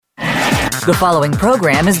The following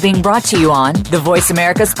program is being brought to you on the Voice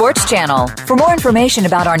America Sports Channel. For more information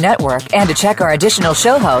about our network and to check our additional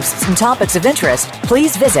show hosts and topics of interest,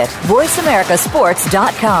 please visit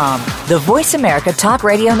voiceamericasports.com. The Voice America Talk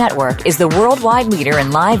Radio Network is the worldwide leader in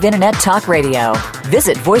live Internet talk radio.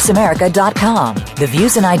 Visit voiceamerica.com. The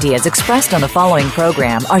views and ideas expressed on the following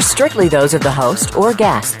program are strictly those of the host or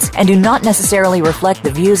guests and do not necessarily reflect the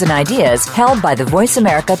views and ideas held by the Voice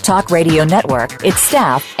America Talk Radio Network, its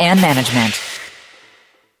staff, and management.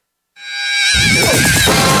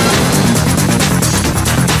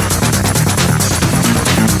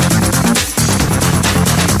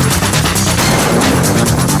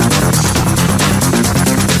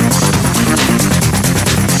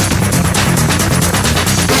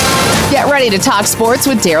 Get ready to talk sports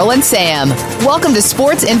with Daryl and Sam. Welcome to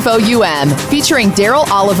Sports Info UM, featuring Daryl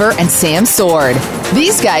Oliver and Sam Sword.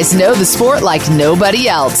 These guys know the sport like nobody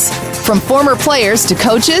else. From former players to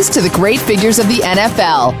coaches to the great figures of the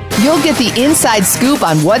NFL, you'll get the inside scoop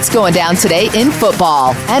on what's going down today in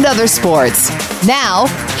football and other sports. Now,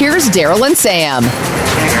 here's Daryl and Sam.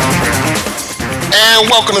 And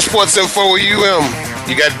welcome to Sports Info UM.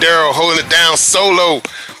 You got Daryl holding it down solo.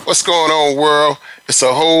 What's going on, world? It's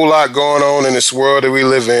a whole lot going on in this world that we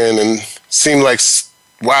live in, and seem like,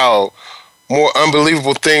 wow, more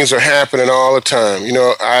unbelievable things are happening all the time. You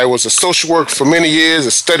know, I was a social worker for many years. I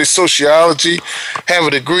studied sociology, have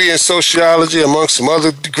a degree in sociology amongst some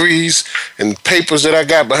other degrees and papers that I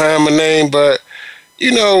got behind my name. But,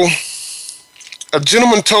 you know, a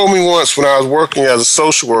gentleman told me once when I was working as a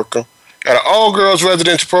social worker at an all-girls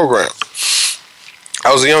residential program.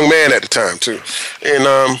 I was a young man at the time, too.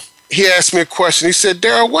 And he asked me a question. He said,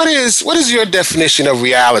 Daryl, what is your definition of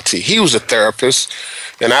reality? He was a therapist,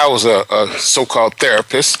 and I was a so-called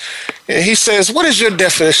therapist. And he says, what is your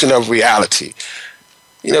definition of reality?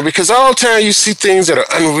 You know, because all the time you see things that are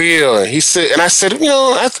unreal. And he said, and I said, you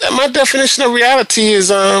know, my definition of reality is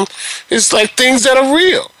like things that are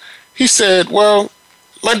real. He said, well,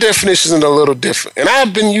 my definition is a little different. And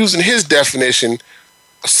I've been using his definition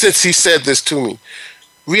since he said this to me.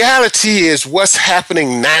 Reality is what's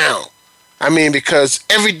happening now. I mean, because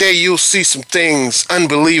every day you'll see some things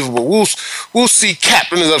unbelievable. We'll see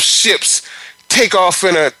captains of ships take off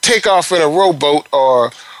in a rowboat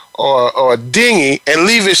or a dinghy and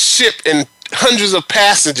leave his ship and hundreds of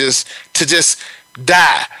passengers to just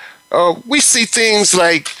die. We see things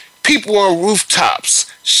like people on rooftops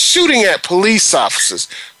shooting at police officers.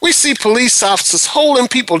 We see police officers holding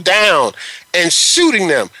people down and shooting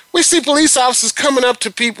them. We see police officers coming up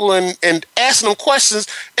to people and asking them questions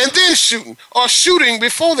and then shooting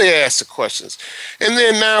before they ask the questions. And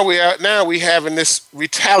then now we having this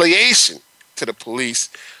retaliation to the police.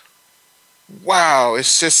 Wow,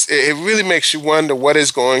 it's just it really makes you wonder what are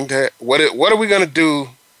we going to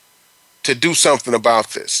do something about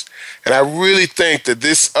this. And I really think that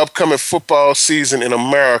this upcoming football season in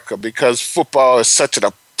America, because football is such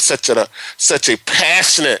a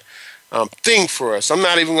passionate thing for us. I'm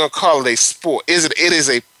not even going to call it a sport. It is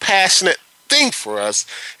a passionate thing for us.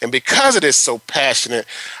 And because it is so passionate,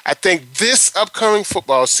 I think this upcoming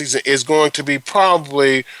football season is going to be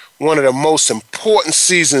probably one of the most important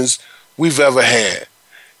seasons we've ever had.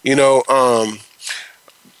 You know,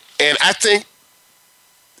 and I think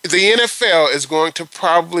the NFL is going to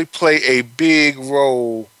probably play a big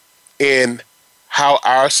role in how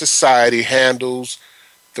our society handles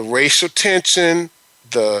the racial tension,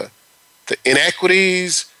 the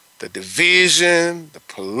inequities, the division, the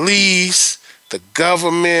police, the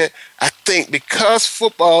government. I think because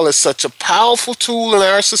football is such a powerful tool in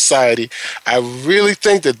our society, I really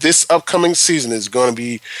think that this upcoming season is going to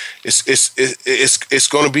be it's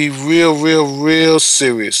going to be real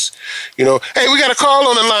serious. You know, hey, we got a call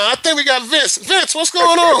on the line. I think we got Vince. Vince, what's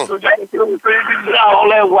going on? Hey,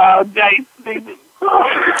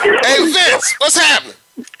 Vince, what's happening?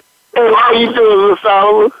 Hey, how you doing, Mr.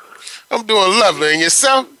 Oliver? I'm doing lovely. And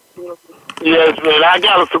yourself? Yes, man. I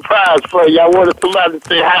got a surprise for you. I wanted somebody to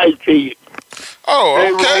say hi to you. Oh,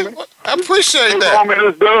 okay. Hey, I appreciate that. Hey,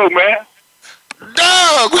 this Doug, man.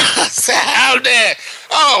 Doug! Out there.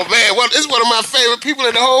 Oh, man. Well, this is one of my favorite people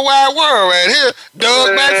in the whole wide world right here. Doug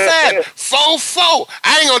McFadden. 4-4.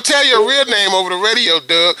 I ain't going to tell your real name over the radio,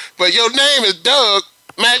 Doug, but your name is Doug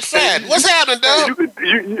McFadden. What's happening, Doug?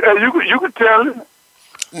 You could tell him.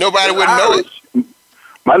 Nobody would know it.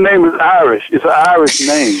 My name is Irish. It's an Irish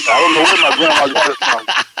name. I don't know where my grandma got it from.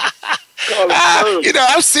 You know,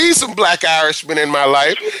 I've seen some black Irishmen in my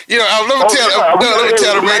life. You know, let me tell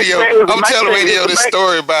the radio this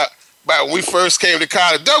story about when we first came to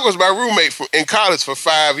college. Doug was my roommate in college for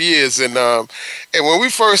 5 years, and when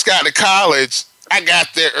we first got to college, I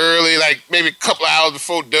got there early, like maybe a couple of hours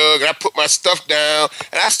before Doug, and I put my stuff down,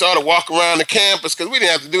 and I started walking around the campus because we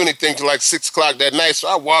didn't have to do anything till like 6 o'clock that night. So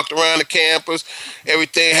I walked around the campus,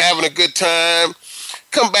 everything, having a good time.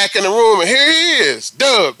 Come back in the room, and here he is,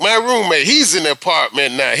 Doug, my roommate. He's in the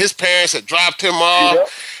apartment now. His parents had dropped him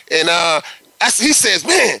off, and he says,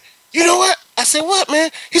 man, you know what? I said, what,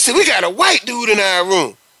 man? He said, we got a white dude in our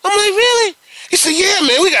room. I'm like, really? He said, yeah,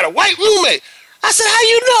 man, we got a white roommate. I said, how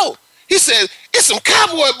you know? He said, it's some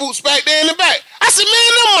cowboy boots back there in the back. I said,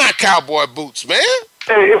 man, them my cowboy boots, man.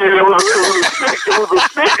 Hey, it was a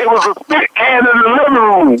spit can in the living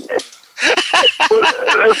room.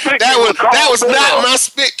 that was not my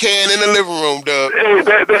spit can in the living room, Doug.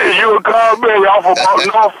 Hey, you would call me off of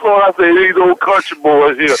North Florida. I said, these old country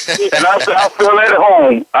boys here. And I said, I feel at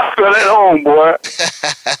home. Boy.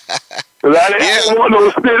 Cause I didn't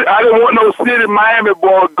want no city Miami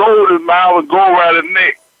boy gold in my gold around the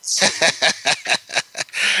neck.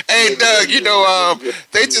 Hey, Doug,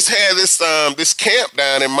 they just had this camp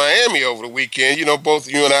down in Miami over the weekend. You know, both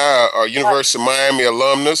you and I are University of Miami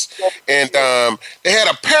alumnus, and they had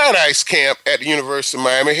a paradise camp at the University of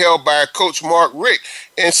Miami held by Coach Mark Richt.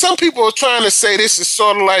 And some people are trying to say this is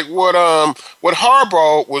sort of like what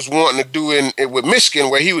Harbaugh was wanting to do with Michigan,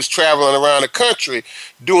 where he was traveling around the country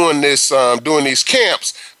doing these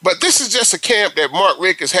camps. But this is just a camp that Mark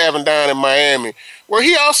Richt is having down in Miami, where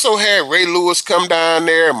he also had Ray Lewis come down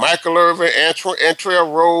there, Michael Irvin,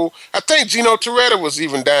 Antrell Rowe. I think Gino Torretta was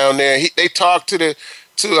even down there. They talked to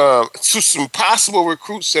some possible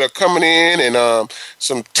recruits that are coming in, and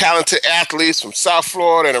some talented athletes from South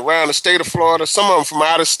Florida and around the state of Florida, some of them from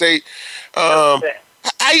out of state. How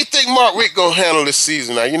you think Mark Richt gonna handle this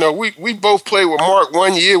season? Now, we both played with Mark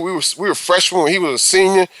one year. We were freshmen when he was a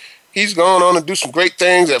senior. He's gone on to do some great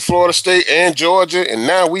things at Florida State and Georgia, and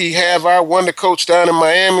now we have our wonder coach down in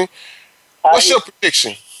Miami. What's your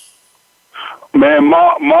prediction? Man,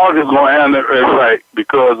 Mark is going to handle it right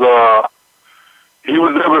because he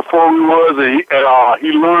was there before we was, and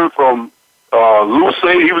he learned from Lou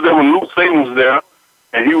Saban. He was there when Lou Saban was there,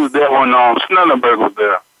 and he was there when Snellenberg was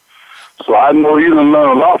there. So I know he's going to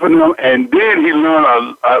learn a lot from them, and then he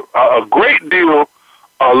learned a great deal,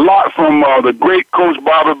 a lot from the great coach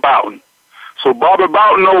Bobby Bowden. So Bobby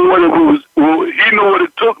Bowden know what it was. He knew what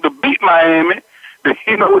it took to beat Miami.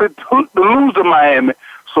 He know what it took to lose to Miami.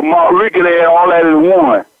 So Mark Richt had all that in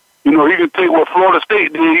one. He could take what Florida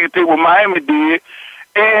State did. He could take what Miami did,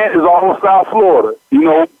 and it's all South Florida.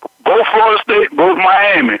 Both Florida State, both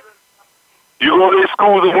Miami. You go to their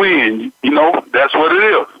schools and win. That's what it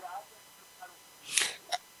is.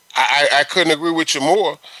 I couldn't agree with you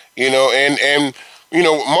more. And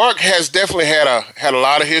Mark has definitely had a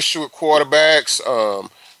lot of history with quarterbacks.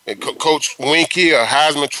 Coach Winkie, a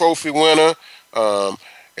Heisman Trophy winner.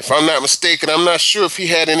 If I'm not mistaken, I'm not sure if he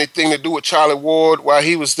had anything to do with Charlie Ward while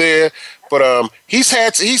he was there. But he's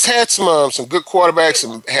had some good quarterbacks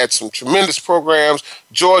and had some tremendous programs.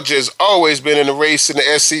 Georgia has always been in the race in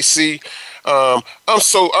the SEC. I'm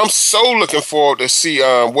so looking forward to see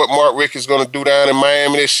what Mark Richt is going to do down in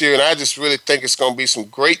Miami this year, and I just really think it's going to be some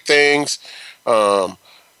great things. I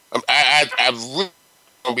really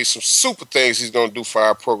going to be some super things he's going to do for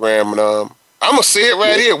our program, and I'm going to say it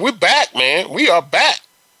right here. We're back, man. We are back.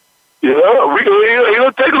 Yeah,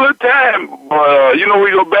 it'll take a little time, but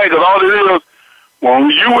we go back, because all it is, when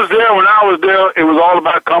you was there, when I was there, it was all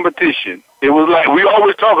about competition. It was like, we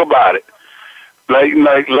always talk about it. Like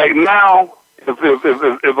now, if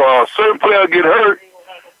a certain player get hurt,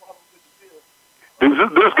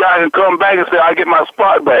 this guy can come back and say, I get my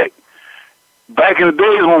spot back. Back in the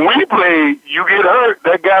days when we played, you get hurt,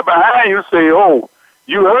 that guy behind you say, oh,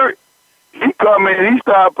 you hurt. He come in, he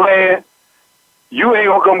start playing, you ain't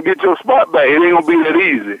going to come get your spot back. It ain't going to be that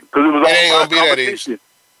easy. Because it was all about competition.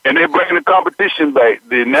 And they bring the competition back.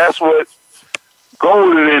 Then that's what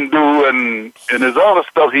Golden didn't do, and there's other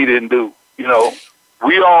stuff he didn't do.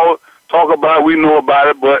 We all talk about it, we know about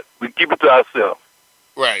it, but we keep it to ourselves.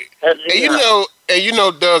 Right. And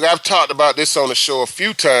Doug, I've talked about this on the show a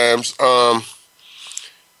few times.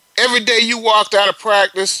 Every day you walked out of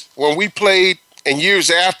practice when we played and years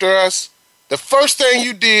after us, the first thing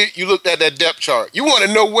you did, you looked at that depth chart. You want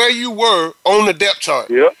to know where you were on the depth chart.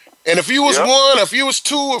 Yep. And if you was one, if you was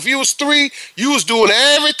two, if you was three, you was doing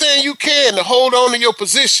everything you can to hold on to your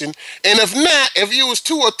position. And if not, if you was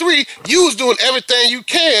 2 or 3, you was doing everything you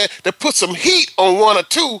can to put some heat on 1 or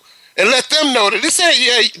 2 and let them know that this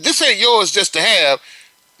ain't yours just to have.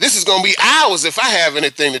 This is going to be ours if I have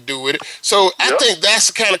anything to do with it. So I think that's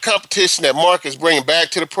the kind of competition that Mark is bringing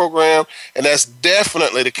back to the program, and that's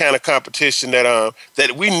definitely the kind of competition that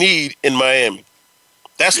we need in Miami.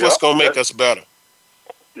 That's what's going to make us better.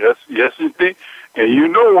 Yes, indeed. And you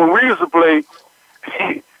know when we used to play,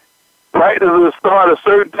 practice will start at a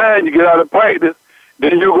certain time. You get out of practice,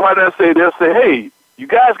 then you go out there and they'll say, hey, you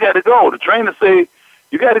guys got to go. The trainer say,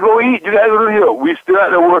 you got to go eat. You got to go to here. We still out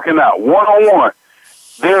there working out, one-on-one.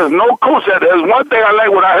 There's no coach out there. There's one thing I like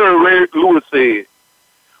what I heard Ray Lewis say.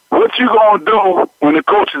 What you going to do when the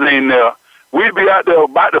coaches ain't there? We be out there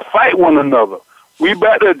about to fight one another. We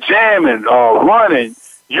back there jamming, running.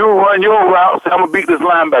 You run your route, say, I'm going to beat this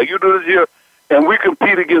linebacker. You do this here, and we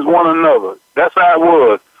compete against one another. That's how it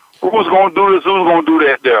was. Who's going to do this? Who's going to do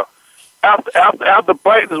that there? After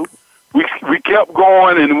practice, we kept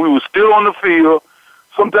going, and we were still on the field.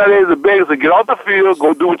 Sometimes they the beggars to get off the field,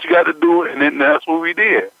 go do what you got to do, and then that's what we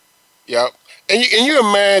did. Yep. And can you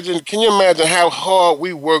imagine how hard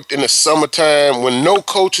we worked in the summertime when no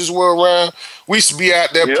coaches were around? We used to be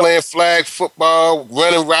out there playing flag football,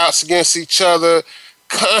 running routes against each other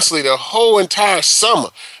constantly the whole entire summer.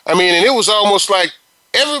 I mean, and it was almost like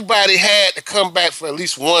everybody had to come back for at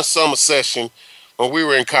least one summer session when we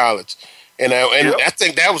were in college. And I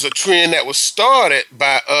think that was a trend that was started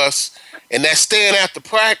by us. And that staying after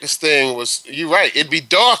practice thing was, you're right, it'd be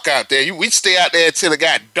dark out there. We'd stay out there until it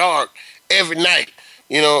got dark every night,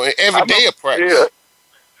 every day of practice. Yeah.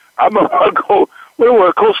 I remember Coach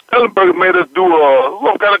Stellenberg made us do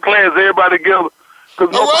some kind of class, everybody together,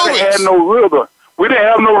 because nobody had no rhythm. We didn't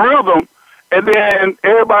have no rhythm, and then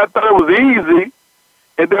everybody thought it was easy,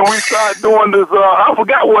 and then we started doing this, I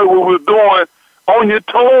forgot what we were doing, on your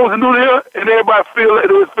toes and do this, and everybody feel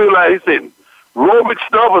like he said, aerobic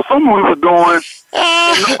stuff or something we were doing,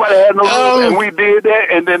 and nobody had no rhythm, and we did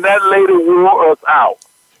that, and then that lady wore us out.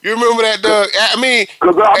 You remember that, Doug? I mean,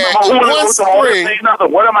 because one spring, he's like,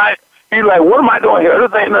 what am I doing here?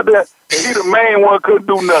 This ain't nothing. And he the main one, couldn't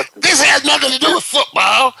do nothing. This has nothing to do with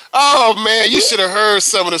football. Oh, man, you should have heard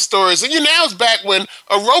some of the stories. And now it's back when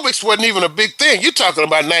aerobics wasn't even a big thing. You're talking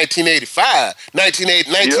about 1985,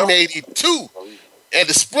 1982. At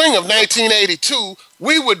the spring of 1982,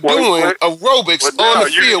 we were doing aerobics on the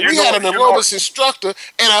field. We had an aerobics instructor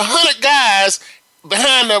and 100 guys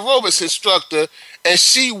behind the aerobics instructor, and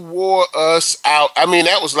she wore us out. I mean,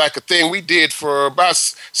 that was like a thing we did for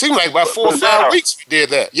seemed like about 4 or 5 weeks we did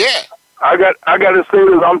that. Yeah. I got to say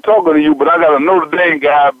this. I'm talking to you, but I got a Notre Dame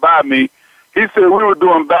guy by me. He said we were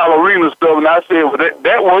doing ballerina stuff, and I said, well,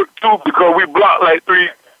 that worked too because we blocked like 3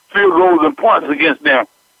 field goals and points against them.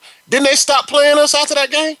 Didn't they stop playing us after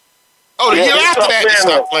that game? Oh, the year after that, they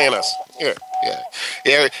stopped playing us. Yeah.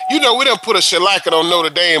 We done put a shellacking on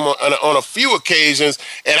Notre Dame on a few occasions,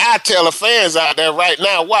 and I tell the fans out there right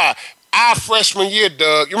now why. Our freshman year,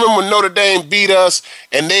 Doug, you remember when Notre Dame beat us,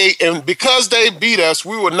 and because they beat us,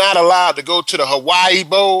 we were not allowed to go to the Hawaii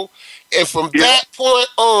Bowl, and from that point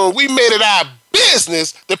on, we made it our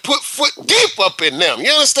business to put foot deep up in them.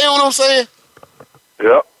 You understand what I'm saying?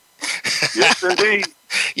 Yep. Yes, indeed.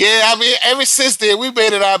 Yeah, I mean, ever since then, we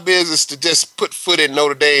made it our business to just put foot in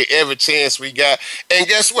Notre Dame every chance we got. And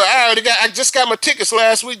guess what? I just got my tickets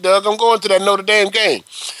last week, Doug. I'm going to that Notre Dame game.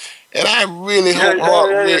 And I really hope Mark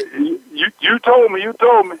Richt... You told me.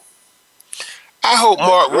 I hope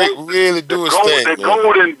Mark Richt really do his thing. The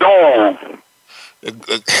Golden Dawn.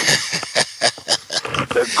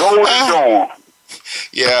 The Golden Dawn.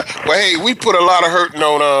 Yeah. Well, hey, we put a lot of hurting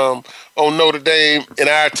on Notre Dame in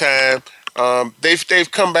our time.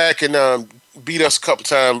 They've come back and beat us a couple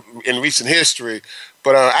times in recent history,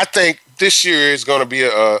 but I think this year is going to be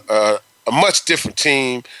a much different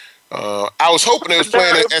team. I was hoping they was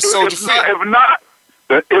playing at Soldier Field.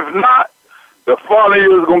 If not, the following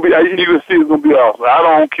year is going to be. You can see it's going to be awesome. I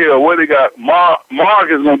don't care what they got. Mark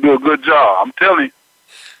is going to do a good job. I'm telling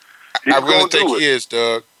you. I really think he is,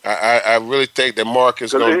 Doug. I really think that Mark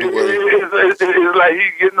is going to do it. It's like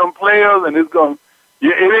he's getting them players, and it's going. It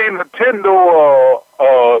ain't Nintendo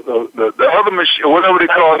or the other machine, whatever they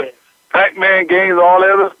call it, Pac-Man games, all that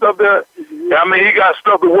other stuff there. I mean, he got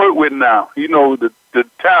stuff to work with now. The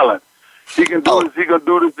talent. He can do this. He can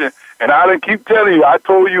do this. And I didn't keep telling you. I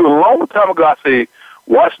told you a long time ago. I said,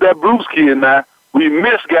 watch that Bruce kid now. We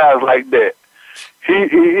miss guys like that. He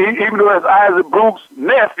even though it's Isaac Bruce's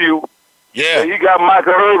nephew, he got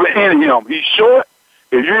Michael Irvin in him. He's short.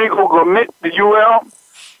 If you ain't gonna commit to do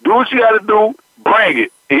what you got to do. Bring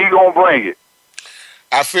it. He gonna bring it.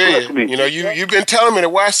 I feel you. You've been telling me to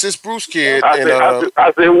watch this Bruce kid. I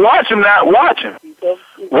said, watch him now. Watch him,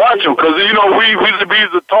 because we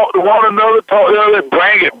used to talk to one another, talk to the other.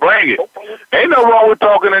 Bring it. Ain't no wrong with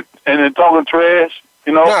talking and talking trash.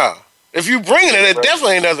 No. If you bringing it, there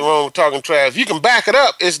definitely ain't nothing wrong with talking trash. If you can back it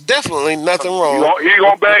up, it's definitely nothing wrong. He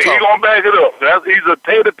gonna back it up. He's a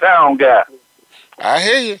Tater Town guy. I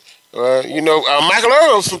hear you. Michael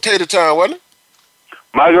Earl was from Tatertown, wasn't it?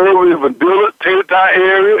 Michael Earl is from Dillard, Tatertown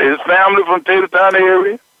area. His family from Tatertown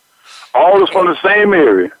area. All is from the same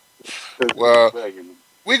area. Well,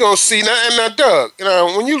 we're gonna see now, Doug.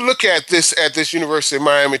 When you look at this University of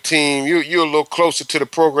Miami team, you're a little closer to the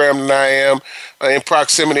program than I am, in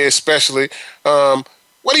proximity especially.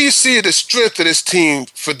 What do you see the strength of this team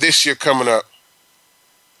for this year coming up?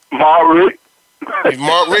 Mark Richt.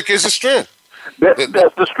 Mark Richt is the strength.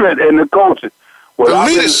 That's the strength, and the coaching. What the I've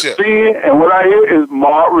leadership. been seeing and what I hear is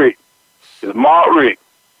Mark Richt. It's Mark Richt.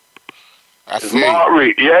 It's Mark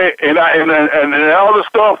Richt. Yeah, and all the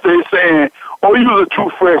stuff they're saying. Oh, you're a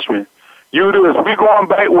true freshman. You do this. We going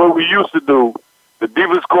back what we used to do. The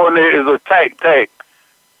defense coordinator is a tag.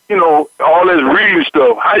 All this reading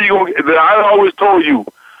stuff. How you gonna? I always told you,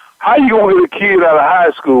 how you gonna get a kid out of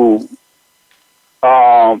high school,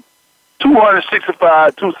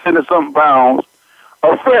 265, 270-something pounds,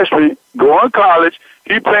 a freshman, going to college,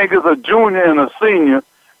 he playing as a junior and a senior,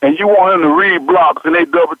 and you want him to read blocks and they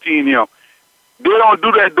double team him. They don't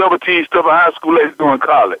do that double team stuff in high school like they do in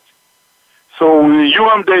college. So when you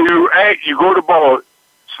go to ball,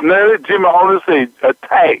 snare it, Jimmy always say,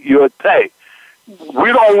 attack, you attack.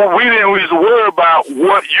 We didn't used to worry about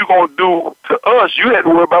what you gonna do to us. You had to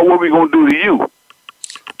worry about what we gonna do to you.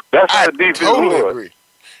 That's how the defense totally was. Agree.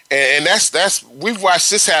 And that's we've watched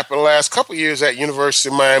this happen the last couple of years at University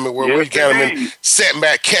of Miami, where we kind of been setting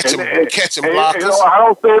back, catching blockers. I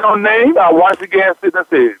don't say no name. I watch the guy sit and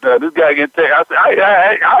say, this guy getting taken. I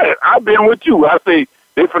say, I've been with you. I say,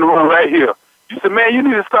 they finna run right here. You said, man, you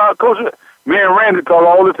need to start coaching. Me and Randy call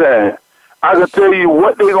all the time. I can tell you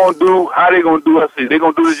what they gonna do, how they gonna do. I say, they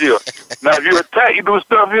gonna do this here. Now, if you attack, you do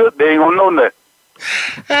stuff here, they ain't gonna know nothing.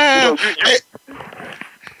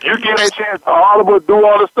 You get a chance to all of us do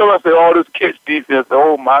all this stuff. I say, all this catch defense.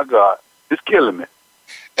 Oh, my God. It's killing me.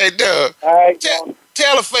 Hey, Doug,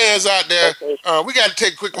 tell the fans out there, we got to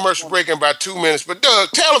take a quick commercial break in about 2 minutes, but Doug,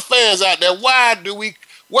 tell the fans out there,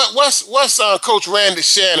 what's Coach Randy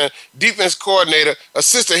Shannon, defense coordinator,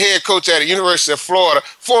 assistant head coach at the University of Florida,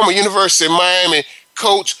 former University of Miami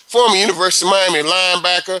coach, former University of Miami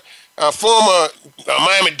linebacker, former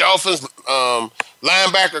Miami Dolphins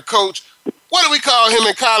linebacker coach. What do we call him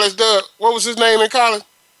in college, Doug? What was his name in college?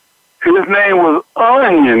 His name was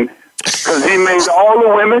Onion, because he made all the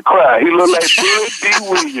women cry. He looked like Billy D.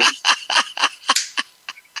 Williams.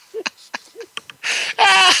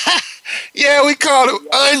 Yeah, we called him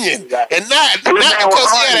Onion. And not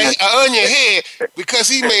because he had an onion head, because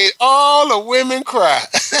he made all the women cry.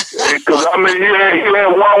 Because, he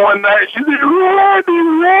had one night, she said,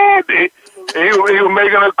 Randy. And he was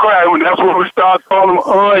making her cry. And that's when we started calling him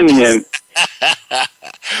Onion.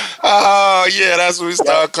 Oh, yeah, that's what we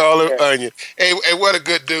started calling him Onion. Hey, what a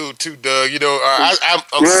good dude, too, Doug. I'm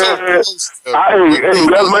so close to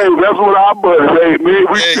that's what our buddy. Hey, man,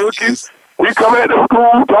 we took him. He come at the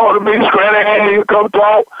school, talk to me, scratch hand, he come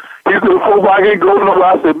talk. He said, football ain't going over.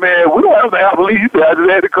 I said, man, we don't have the athletes. I just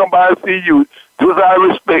had to come by and see you. Just out of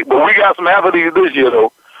respect. But we got some athletes this year,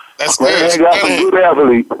 though. That's good. We got some good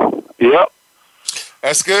athletes. Yep.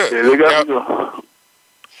 That's good. Yeah, they got some.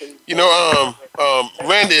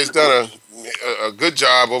 Randy has done a good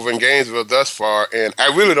job over in Gainesville thus far, and I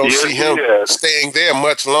really don't see him staying there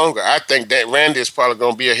much longer. I think that Randy is probably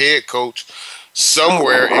going to be a head coach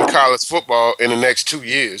somewhere in college football in the next 2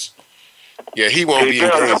 years. Yeah, he won't be in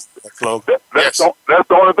Gainesville much longer. That's the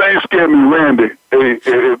only thing that scared me, Randy. They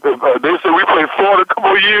said we played Florida a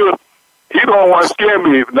couple of years. He don't want to scare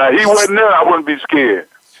me. Now, he wasn't there, I wouldn't be scared.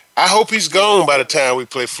 I hope he's gone by the time we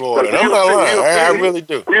play Florida. And I'm not lying. I really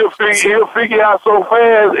do. He'll figure out so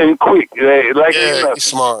fast and quick. He's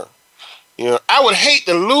smart. I would hate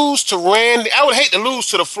to lose to Randy. I would hate to lose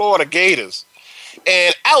to the Florida Gators.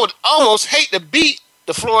 And I would almost hate to beat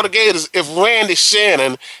the Florida Gators if Randy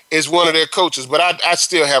Shannon is one of their coaches. But I'd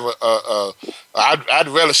still have I'd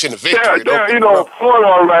relish in the victory. Florida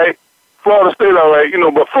all right. Florida State all right.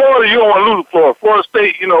 But Florida, you don't want to lose to Florida. Florida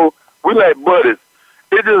State, we like buddies.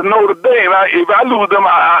 They just Notre Dame. If I lose them,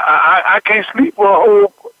 I can't sleep for a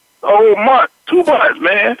whole month, 2 months,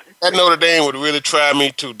 man. That Notre Dame would really try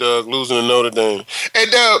me too, Doug, losing to Notre Dame. Hey,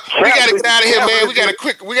 Doug, we got to get out of here, man. We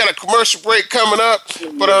got a commercial break coming up.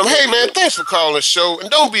 But, hey, man, thanks for calling the show.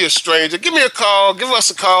 And don't be a stranger. Give me a call. Give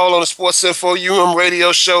us a call on the Sports Info UM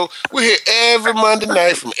radio show. We're here every Monday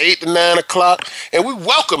night from 8 to 9 o'clock. And we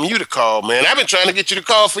welcome you to call, man. I've been trying to get you to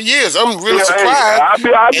call for years. I'm really surprised. I'll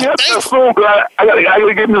be up there soon, but I got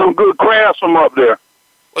to get me some good crabs from up there.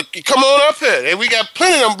 Well, come on up here. And we got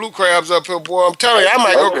plenty of them blue crabs up here, boy. I'm telling you, I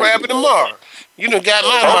might go crabbing tomorrow. You done got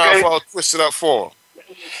my mouth all twisted up for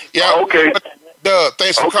them. Yeah, okay. Doug,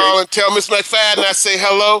 thanks for calling. Tell Miss McFadden I say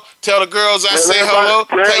hello. Tell the girls I say hello.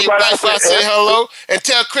 Tell your wife I say hello. And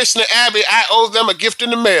tell Christian and Abby I owe them a gift in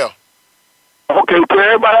the mail. Okay, tell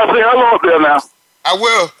everybody I say hello up there now. I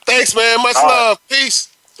will. Thanks, man. Much love. Peace.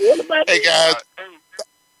 Hey, guys.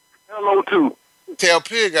 Hello, too. Tell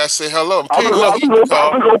Pig I say hello. I'm going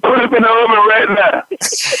to put him in the oven right now.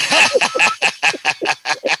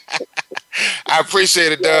 I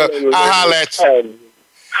appreciate it, Doug. I'll holler at you.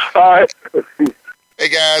 All right. Hey,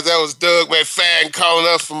 guys, that was Doug McFadden calling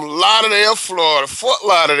us from Lauderdale, Florida. Fort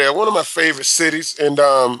Lauderdale, one of my favorite cities. And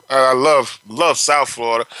I love South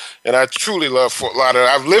Florida. And I truly love Fort Lauderdale.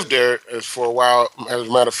 I've lived there for a while, as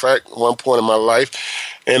a matter of fact, at one point in my life.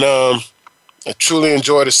 And I truly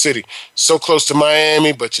enjoy the city. So close to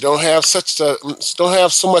Miami, but you don't have so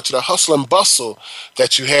much of the hustle and bustle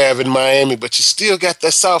that you have in Miami, but you still got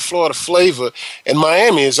that South Florida flavor. And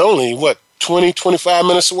Miami is only, 20, 25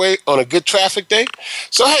 minutes away on a good traffic day?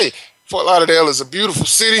 So, hey, Fort Lauderdale is a beautiful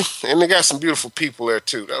city, and they got some beautiful people there,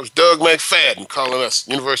 too. That was Doug McFadden calling us,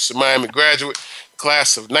 University of Miami graduate,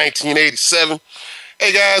 class of 1987.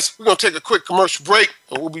 Hey, guys, we're going to take a quick commercial break,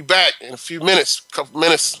 and we'll be back in a couple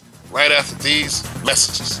minutes, right after these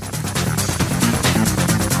messages.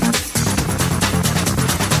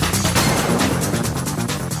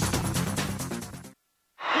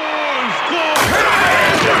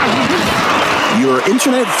 Your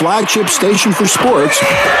internet flagship station for sports.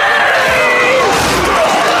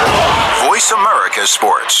 Voice America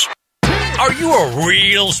Sports. Are you a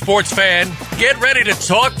real sports fan? Get ready to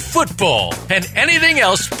talk football and anything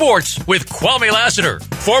else sports with Kwame Lassiter,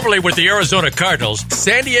 formerly with the Arizona Cardinals,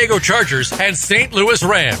 San Diego Chargers, and St. Louis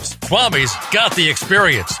Rams. Kwame's got the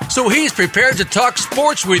experience, so he's prepared to talk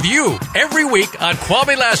sports with you every week on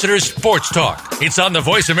Kwame Lassiter's Sports Talk. It's on the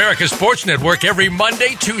Voice America Sports Network every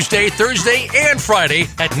Monday, Tuesday, Thursday, and Friday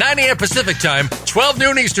at 9 a.m. Pacific Time, 12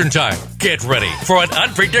 noon Eastern Time. Get ready for an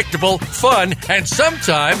unpredictable, fun, and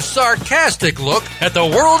sometimes sarcastic look at the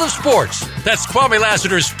world of sports. That's Kwame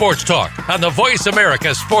Lassiter's Sports Talk on the Voice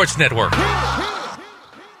America Sports Network.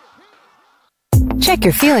 Check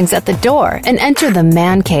your feelings at the door and enter the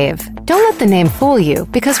Man Cave. Don't let the name fool you,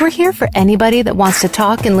 because we're here for anybody that wants to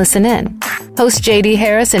talk and listen in. Hosts J.D.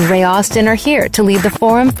 Harris and Ray Austin are here to lead the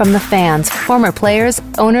forum from the fans, former players,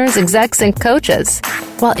 owners, execs, and coaches.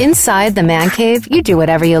 While inside the Man Cave, you do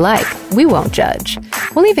whatever you like. We won't judge.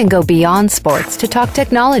 We'll even go beyond sports to talk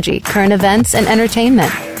technology, current events, and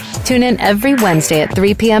entertainment. Tune in every Wednesday at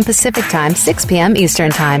 3 p.m. Pacific Time, 6 p.m.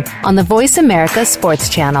 Eastern Time on the Voice America Sports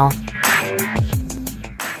Channel.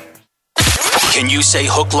 Can you say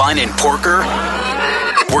hook, line, and porker?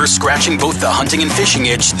 We're scratching both the hunting and fishing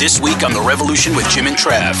itch this week on The Revolution with Jim and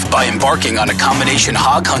Trav by embarking on a combination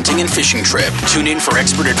hog hunting and fishing trip. Tune in for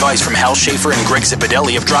expert advice from Hal Schaefer and Greg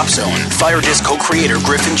Zipadelli of Drop Zone, Fire Disc co-creator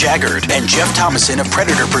Griffin Jaggard, and Jeff Thomason of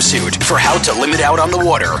Predator Pursuit for how to limit out on the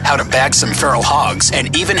water, how to bag some feral hogs,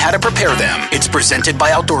 and even how to prepare them. It's presented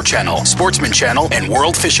by Outdoor Channel, Sportsman Channel, and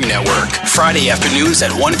World Fishing Network. Friday afternoons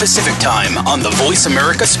at 1 Pacific Time on the Voice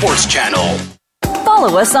America Sports Channel.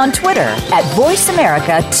 Follow us on Twitter at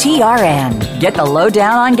VoiceAmericaTRN. Get the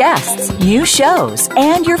lowdown on guests, new shows,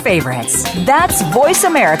 and your favorites. That's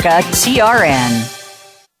VoiceAmericaTRN.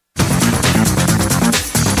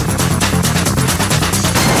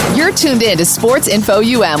 You're tuned in to Sports Info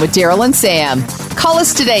UM with Daryl and Sam. Call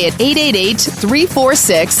us today at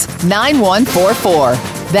 888-346-9144.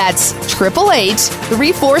 That's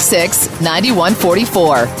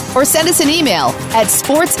 888-346-9144. Or send us an email at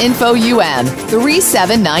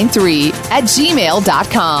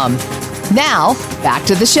sportsinfoum3793@gmail.com. Now, back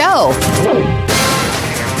to the show.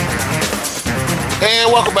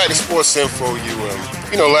 And welcome back to Sports Info UM.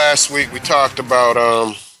 You know, last week we talked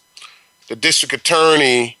about the district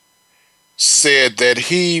attorney said that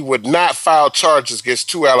he would not file charges against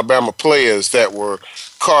two Alabama players that were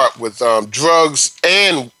caught with drugs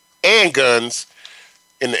and guns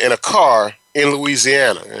in a car in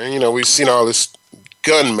Louisiana. And, you know, we've seen all this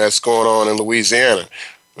gun mess going on in Louisiana.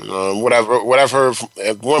 What I've heard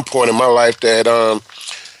at one point in my life that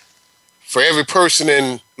for every person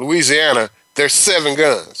in Louisiana, there's 7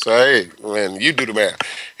 guns. So, hey, man, you do the math.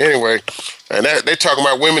 Anyway, and they're talking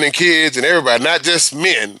about women and kids and everybody, not just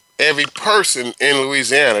men. Every person in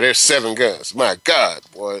Louisiana, there's 7 guns. My God,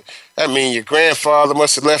 boy. That means your grandfather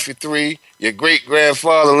must have left you 3. Your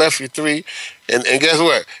great-grandfather left you 3. And guess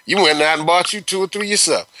what? You went out and bought you 2 or 3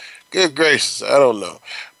 yourself. Good gracious, I don't know.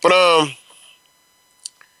 But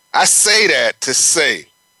I say that to say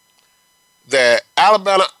that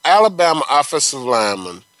Alabama offensive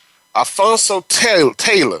lineman Alfonso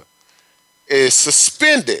Taylor is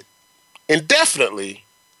suspended indefinitely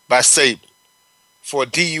by Saban. for a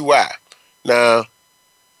DUI. Now,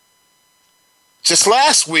 just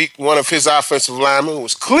last week, one of his offensive linemen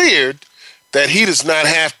was cleared that he does not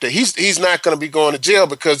have to. He's not going to be going to jail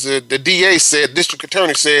because the DA said, district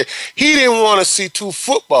attorney said, he didn't want to see 2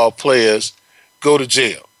 football players go to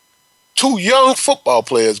jail. 2 young football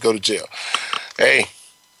players go to jail. Hey,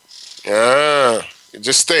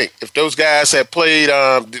 just think, if those guys had played,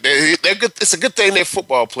 they're good. It's a good thing they're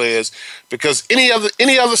football players, because any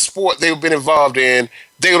other sport they've been involved in,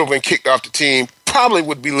 they would have been kicked off the team. Probably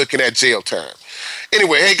would be looking at jail time.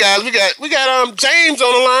 Anyway, hey guys, we got James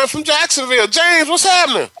on the line from Jacksonville. James, what's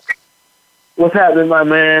happening? What's happening, my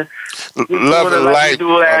man? Love and light. You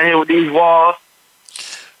do out here with these walls.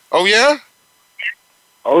 Oh yeah.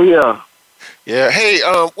 Oh yeah. Yeah. Hey,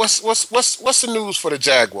 what's the news for the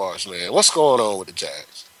Jaguars, man? What's going on with the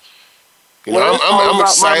Jags? You know, I'm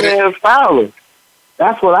excited. My man Fowler.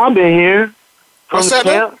 That's what I've been hearing from What's the that,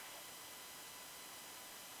 camp.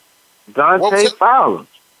 Dante Fowler.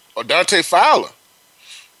 Oh, Dante Fowler.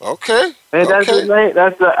 Okay. Hey, that's his name.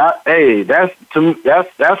 That's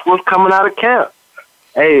that's what's coming out of camp.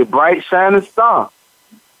 Hey, bright shining star.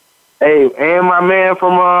 Hey, and my man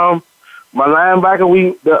from my linebacker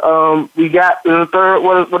we got in the third.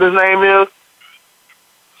 What his name is?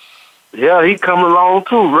 Yeah, he coming along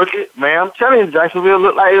too, rookie. Man, I'm telling you, Jacksonville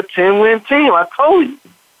look like a 10-win team. I told you,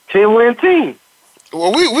 10-win team.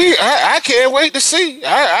 Well, I can't wait to see.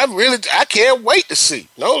 I can't wait to see.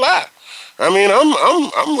 No lie. I mean,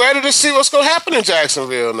 I'm ready to see what's going to happen in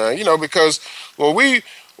Jacksonville now. You know, because when we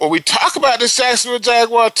talk about this Jacksonville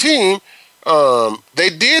Jaguar team, they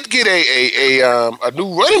did get a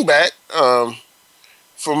new running back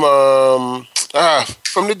from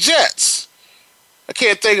the Jets. I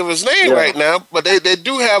can't think of his name right now, but they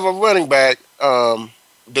do have a running back.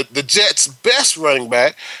 The Jets' best running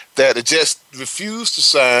back that the Jets refused to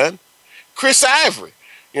sign, Chris Ivory.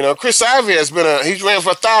 You know, Chris Ivory he's ran for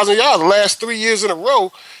 1,000 yards the last 3 years in a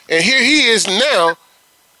row, and here he is now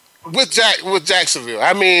with Jacksonville.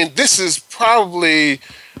 I mean, this is probably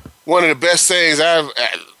one of the best things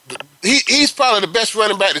he's probably the best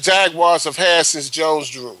running back the Jaguars have had since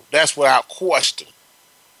Jones-Drew. That's without question.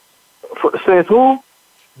 Since who?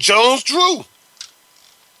 Jones-Drew.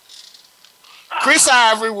 Chris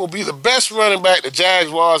Ivory will be the best running back the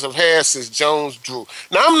Jaguars have had since Jones-Drew.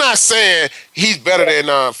 Now, I'm not saying he's better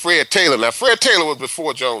than Fred Taylor. Now, Fred Taylor was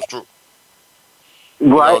before Jones-Drew.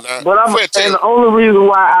 Right, but I'm saying the only reason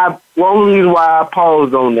why I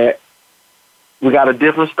paused on that, we got a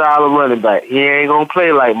different style of running back. He ain't gonna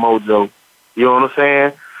play like Mojo. You know what I'm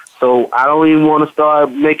saying? So I don't even want to start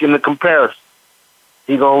making the comparison.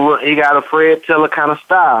 He got a Fred Taylor kind of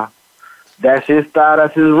style. That's his style.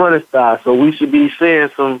 That's his running style. So we should be seeing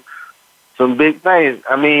some big things.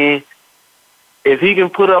 I mean, if he can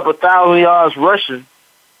put up 1,000 yards rushing,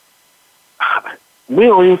 we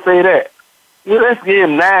don't even say that. Let's give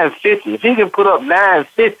him 950. If he can put up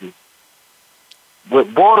 950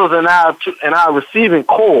 with Bortles and our receiving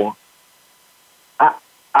core, I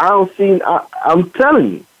don't see. I'm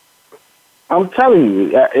telling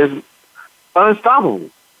you, it's unstoppable.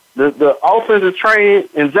 The offensive train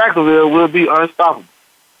in Jacksonville will be unstoppable.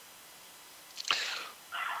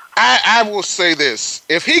 I will say this: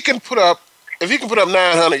 if he can put up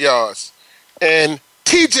 900 yards, and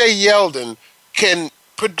T.J. Yeldon can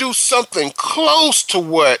produce something close to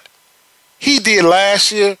what he did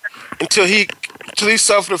last year until he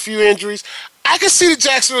suffered a few injuries, I can see the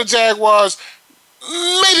Jacksonville Jaguars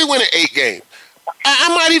maybe winning 8 games. I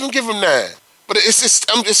might even give them 9. But it's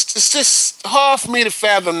just hard for me to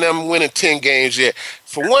fathom them winning 10 games yet.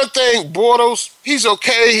 For one thing, Bortles, he's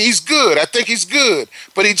okay. He's good. I think he's good.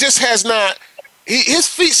 But he just has not – his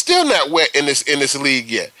feet still not wet in this league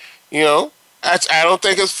yet. You know? I don't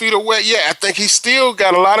think his feet are wet yet. I think he's still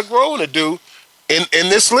got a lot of growing to do in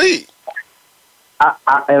this league.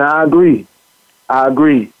 I agree.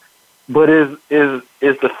 But is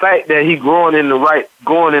the fact that he's going in the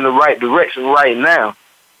right direction right now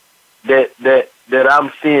that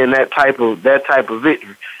I'm seeing that type of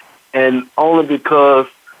victory, and only because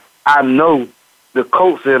I know the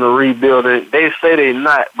Colts in a rebuilding. They say they're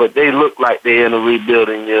not, but they look like they're in a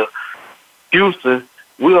rebuilding year. Houston,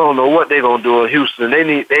 we don't know what they're gonna do in Houston.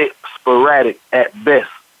 They sporadic at best.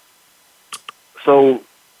 So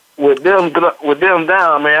with them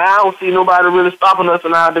down, man, I don't see nobody really stopping us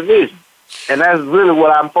in our division, and that's really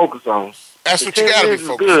what I'm focused on. That's what you gotta be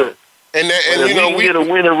focused on. And you know, we get a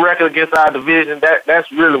winning record against our division.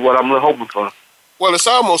 That's really what I'm hoping for. Well, it's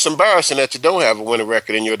almost embarrassing that you don't have a winning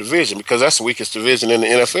record in your division, because that's the weakest division in the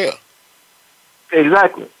NFL.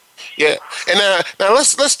 Exactly. Yeah, and now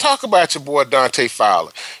let's talk about your boy Dante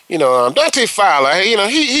Fowler. Dante Fowler,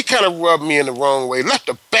 he kind of rubbed me in the wrong way, left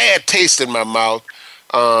a bad taste in my mouth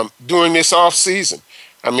during this off season.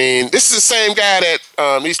 I mean, this is the same guy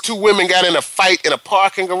that these two women got in a fight in a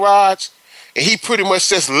parking garage, and he pretty much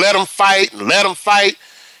just let them fight and let them fight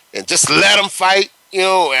and just let them fight.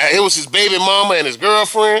 It was his baby mama and his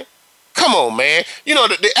girlfriend. Come on, man.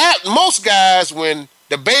 Most guys, when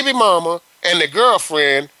the baby mama and the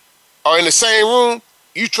girlfriend are in the same room,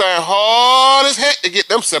 you trying hard as heck to get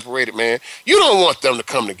them separated, man. You don't want them to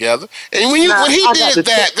come together. And when he did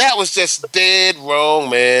that, that was just dead wrong,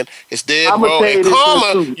 man. It's dead wrong. And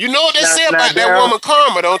Karma, you know what they say about that woman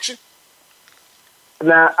Karma, don't you?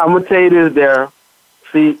 Now, I'm going to tell you this, Darryl.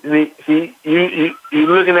 See, you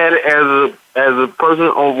looking at it as a person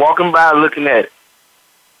on walking by looking at it.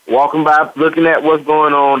 Walking by looking at what's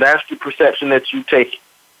going on, that's the perception that you take.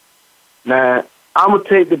 Now, I'm going to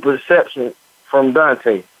take the perception from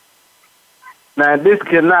Dante. Now, this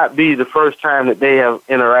cannot be the first time that they have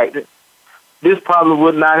interacted. This probably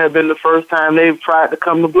would not have been the first time they've tried to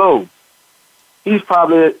come to blows. He's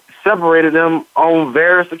probably separated them on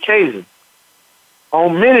various occasions.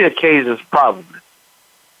 On many occasions, probably.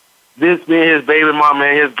 This being his baby mama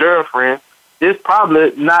and his girlfriend, this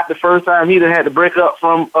probably not the first time he done had to break up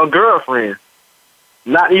from a girlfriend.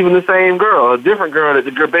 Not even the same girl, a different girl that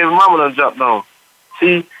the baby mama done jumped on.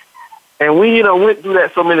 See, and when you done went through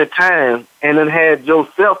that so many times and then had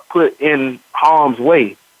yourself put in harm's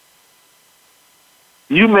way,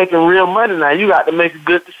 you making real money now. You got to make a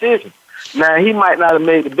good decision. Now, he might not have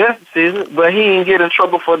made the best decision, but he ain't get in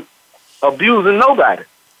trouble for abusing nobody.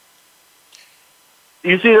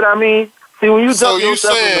 You see what I mean? See, when you dump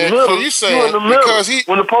yourself in the middle, you in the middle.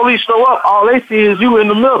 When the police show up, all they see is you in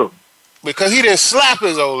the middle. Because he didn't slap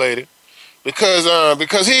his old lady. Because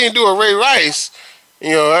he didn't do a Ray Rice.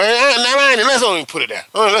 Let's don't even put it there.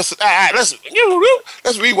 Let's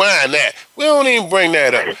rewind that. We don't even bring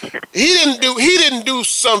that up. He didn't do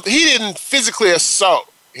something. He didn't physically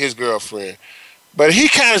assault his girlfriend, but he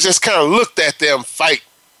kind of looked at them fight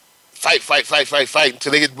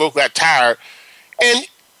until they both got tired, and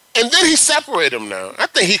then he separated them. Now I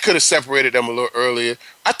think he could have separated them a little earlier.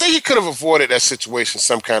 I think he could have avoided that situation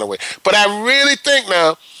some kind of way. But I really think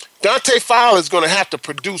now Dante Fowler is going to have to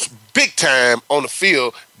produce big time on the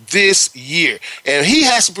field this year, and he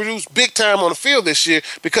has to produce big time on the field this year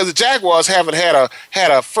because the Jaguars haven't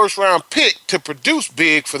had a first round pick to produce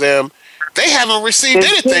big for them. They haven't received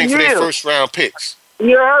anything for their first round picks.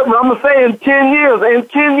 Yeah, I'm gonna say in 10 years. In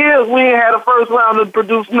 10 years, we ain't had a first round to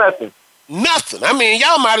produce nothing. Nothing. I mean,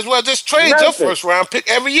 y'all might as well just trade your first round pick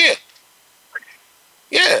every year.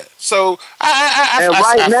 Yeah. So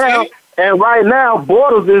And right now,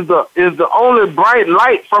 Bortles is the only bright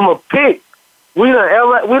light from a pick we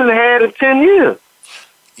done had in 10 years.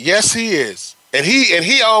 Yes, he is, and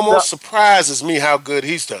he almost surprises me how good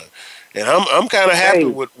he's done, and I'm kind of happy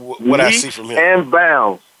with what I see from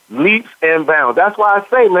him. Leaps and bounds. That's why I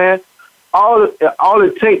say, man, all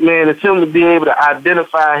it takes, man, is him to be able to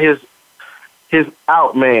identify his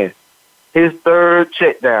out man, his third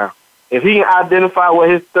check down. If he can identify what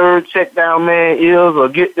his third check down man is, or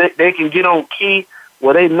they can get on key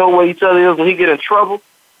where they know where each other is when he get in trouble,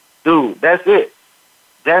 dude, that's it.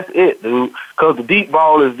 That's it, dude. Because the deep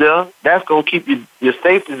ball is there. That's going to keep your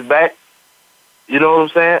safeties back. You know what I'm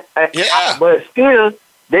saying? Yeah. But still,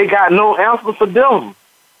 they got no answer for them.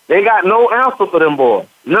 They got no answer for them boys.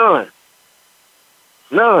 None.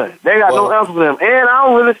 They got no answer for them. And I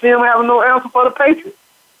don't really see them having no answer for the Patriots.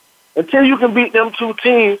 Until you can beat them two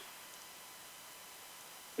teams,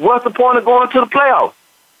 what's the point of going to the playoffs?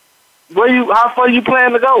 How far you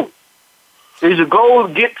plan to go? Is your goal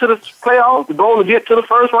to get to the playoffs? The goal to get to the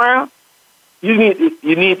first round? You need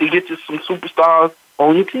to get you some superstars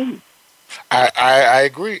on your team. I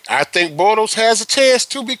agree. I think Bortles has a chance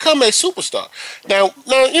to become a superstar. Now,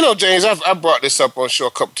 James, I've brought this up on show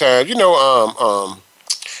a couple times.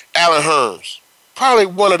 Allen Hurns, probably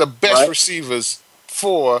one of the best receivers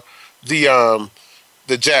for the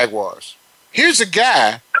Jaguars. Here's a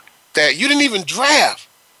guy that you didn't even draft,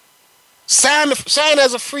 signed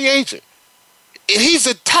as a free agent, and he's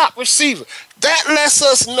a top receiver. That lets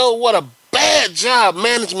us know what a bad job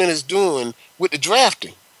management is doing with the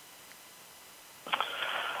drafting.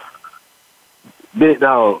 Big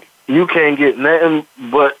dog, you can't get nothing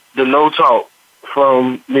but the no talk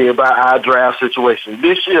from me about our draft situation.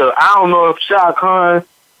 This year, I don't know if Shah Khan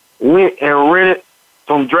went and rented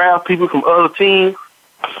some draft people from other teams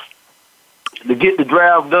to get the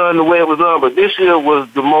draft done the way it was done, but this year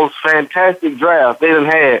was the most fantastic draft they done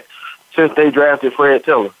had since they drafted Fred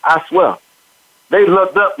Taylor. I swear. they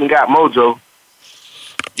looked up and got Mojo.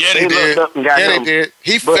 Yeah, they did. Looked up and got yeah, him. they did.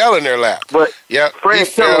 He fell in their lap. But Fred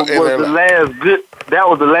Taylor was the last good. That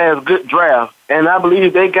was the last good draft, and I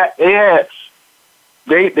believe they kept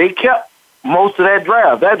most of that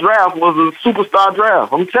draft. That draft was a superstar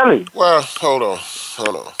draft. I'm telling you. Well, hold on.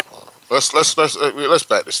 Let's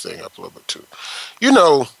back this thing up a little bit too. You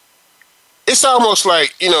know, it's almost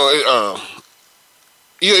like you know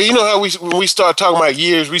how when we start talking about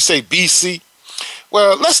years, we say BC.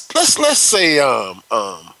 Well, let's say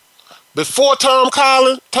before Tom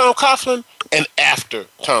Coughlin and after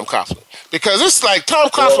Tom Coughlin, because it's like Tom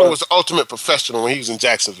Coughlin was the ultimate professional when he was in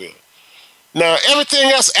Jacksonville. Now everything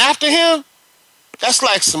else after him, that's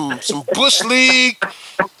like some Bush League,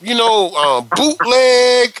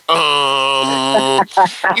 bootleg,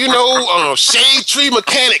 shade tree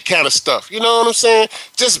mechanic kind of stuff. You know what I'm saying?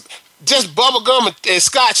 Just bubblegum and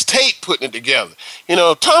scotch tape putting it together.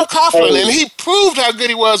 Tom Coughlin, and he proved how good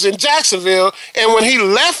he was in Jacksonville. And when he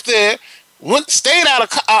left there, stayed out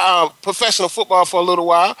of professional football for a little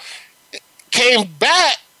while, came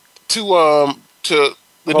back to the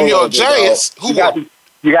New York Giants, who were in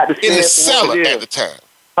the cellar at the time.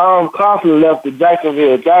 Tom Coughlin left the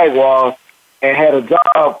Jacksonville Jaguars and had a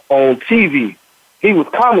job on TV. He was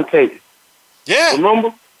commentating. Yeah.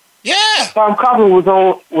 Remember? Yeah. Tom Coughlin was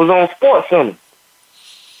on SportsCenter.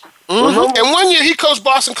 Mm-hmm. And 1 year he coached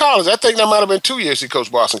Boston College. I think that might have been 2 years he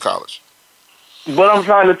coached Boston College. But I'm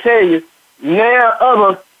trying to tell you, now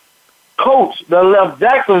other coach that left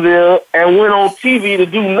Jacksonville and went on TV to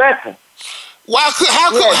do nothing. How could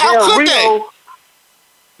they?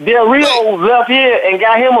 Del Rio left here and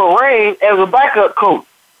got him a ring as a backup coach.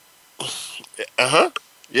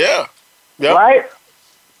 Yeah. Yep. Right?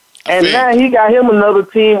 And now he got him another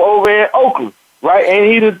team over in Oakland. Right?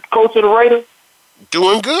 Ain't he the coach of the Raiders?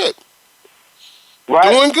 Doing good.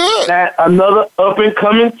 Right? Doing good. That another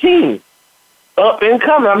up-and-coming team.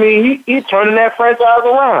 Up-and-coming. I mean, he's turning that franchise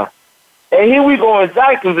around. And here we go in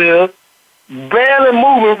Jacksonville, barely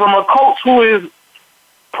moving from a coach who is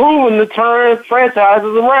proven to turn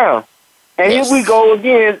franchises around. And here we go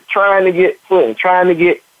again, trying to get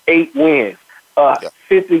 8 wins.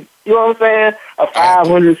 50, you know what I'm saying? A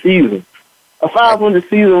 500 season. A 500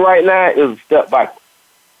 season right now is a step back.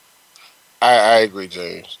 I agree,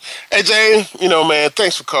 James. Hey, James, man,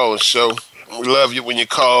 thanks for calling the show. We love you when you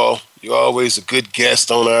call. You're always a good guest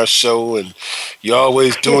on our show, and you're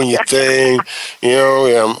always doing your thing.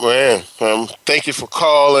 Thank you for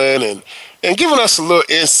calling and giving us a little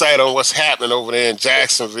insight on what's happening over there in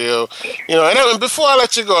Jacksonville. And before I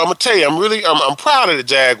let you go, I'm gonna tell you, I'm proud of the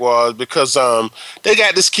Jaguars because they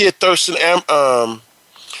got this kid Thurston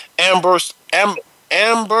Amberster.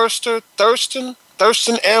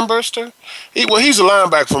 He's a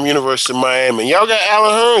linebacker from University of Miami. Y'all got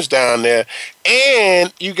Alan Hearns down there,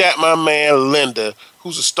 and you got my man Linda,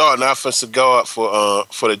 who's a starting offensive guard for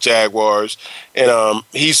the Jaguars, and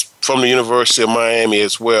he's from the University of Miami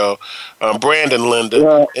as well. Brandon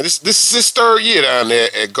Linda, and this is his third year down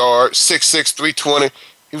there at guard, 6'6", 320.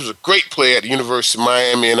 He was a great player at the University of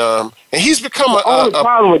Miami, and he's become the only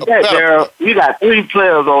problem with that, Daryl, you got 3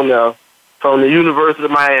 players on there from the University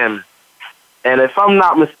of Miami. And if I'm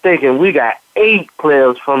not mistaken, we got 8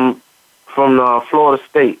 players from Florida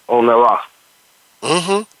State on the roster.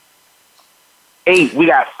 Mm-hmm. 8. We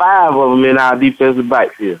got 5 of them in our defensive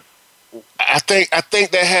backfield. I think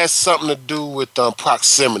that has something to do with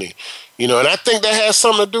proximity, and I think that has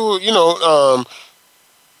something to do with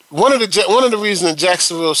one of the reasons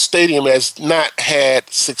Jacksonville Stadium has not had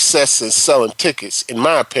success in selling tickets, in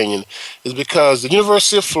my opinion, is because the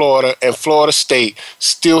University of Florida and Florida State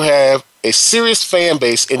still have a serious fan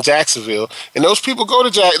base in Jacksonville, and those people go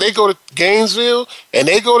to Gainesville and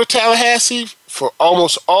they go to Tallahassee for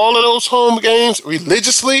almost all of those home games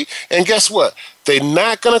religiously. And guess what? They're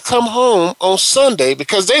not going to come home on Sunday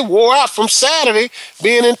because they wore out from Saturday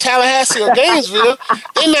being in Tallahassee or Gainesville.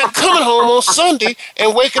 They're not coming home on Sunday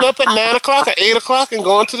and waking up at 9 o'clock or 8 o'clock and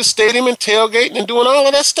going to the stadium and tailgating and doing all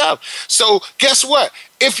of that stuff. So guess what?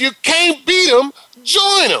 If you can't beat them,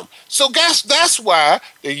 join them. So that's why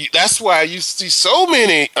you see so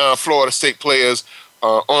many Florida State players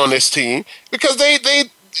on this team, because they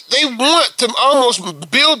want to almost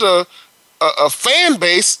build a fan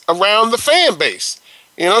base around the fan base.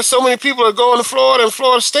 So many people are going to Florida and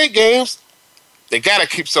Florida State games. They got to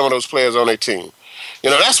keep some of those players on their team.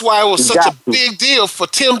 That's why it was such a big deal for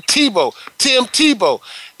Tim Tebow.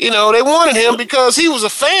 They wanted him because he was a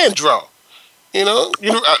fan draw. It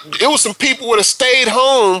was some people would have stayed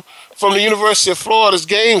home from the University of Florida's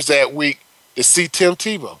games that week to see Tim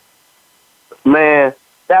Tebow. Man,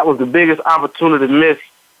 that was the biggest opportunity missed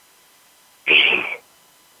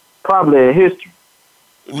probably in history.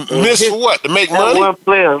 Miss for what? To make money? One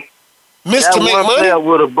player. Miss to make money? That one player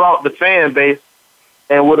would have brought the fan base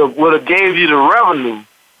and would have gave you the revenue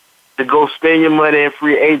to go spend your money in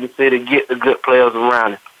free agency to get the good players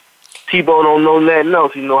around him. Tebow don't know nothing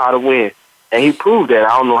else. He know how to win. And he proved that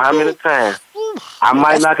I don't know how many times. I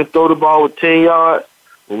might not could throw the ball with 10 yards,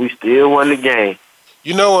 but we still won the game.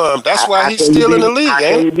 You know, that's why he's still in the league, How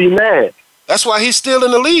can you be mad? That's why he's still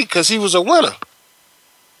in the league, because he was a winner.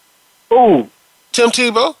 Who? Tim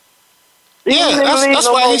Tebow. Yeah, that's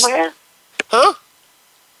why he's... Man. Huh?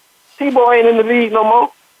 Tebow ain't in the league no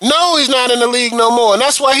more. No, he's not in the league no more, and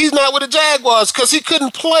that's why he's not with the Jaguars, because he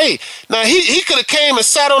couldn't play. Now he could have came and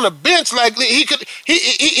sat on the bench like he could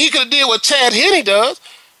have did what Chad Henne does.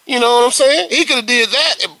 You know what I'm saying? He could have did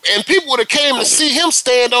that, and people would have came to see him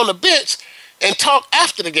stand on the bench and talk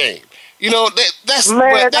after the game. You know that's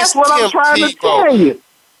what I'm trying to tell you.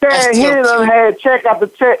 Chad Henne done had check after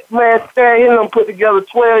check. Man, Chad Henne done put together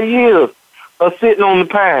 12 years of sitting on the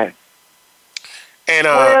pine. And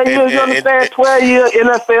 12 years, you understand? 12 year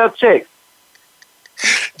NFL checks.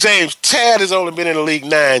 James, Chad has only been in the league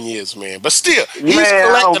 9 years, man. But still, he's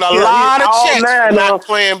collected a lot of checks for not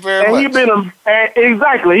playing very much.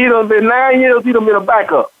 Exactly. He done been 9 years. He done been a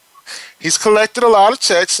backup. He's collected a lot of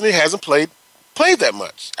checks, and he hasn't played that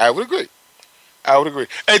much. I would agree.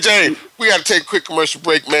 Hey, James, we got to take a quick commercial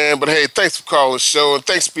break, man. But, hey, thanks for calling the show, and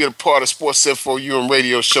thanks for being a part of Sports Info UM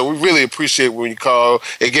radio show. We really appreciate when you call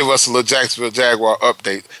and give us a little Jacksonville Jaguar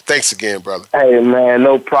update. Thanks again, brother. Hey, man,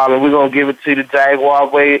 no problem. We're going to give it to you the Jaguar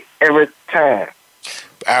way every time.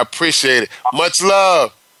 I appreciate it. Much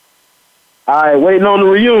love. All right, waiting on the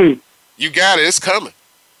reunion. You got it. It's coming.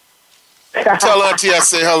 Tell Auntie I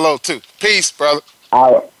say hello, too. Peace, brother.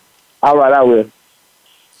 All right, I will.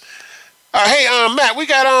 Hey, Matt, we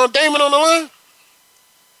got Damon on the line.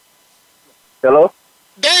 Hello?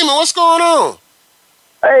 Damon, what's going on?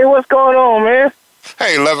 Hey, what's going on, man?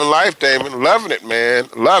 Hey, loving life, Damon. Loving it, man.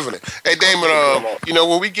 Loving it. Hey, Damon,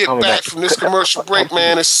 when we get back from this commercial break,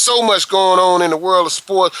 man, there's so much going on in the world of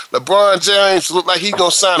sports. LeBron James look like he's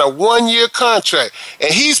going to sign a 1-year contract.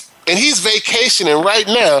 And he's vacationing right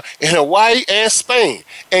now in Hawaii and Spain.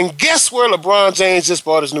 And guess where LeBron James just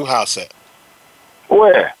bought his new house at?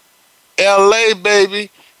 Where? L.A.,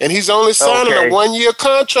 baby. And he's only signing a 1-year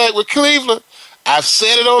contract with Cleveland. I've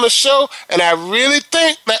said it on the show, and I really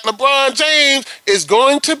think that LeBron James is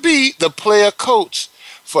going to be the player coach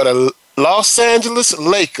for the Los Angeles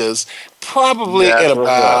Lakers probably in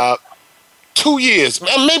about 2 years.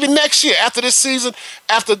 Maybe next year, after this season,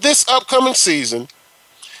 after this upcoming season,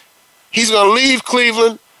 he's going to leave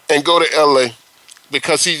Cleveland and go to L.A.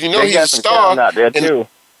 because he's a star. Out there too.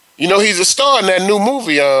 He's a star in that new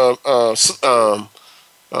movie. What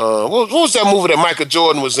was that movie that Michael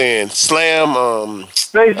Jordan was in? Slam.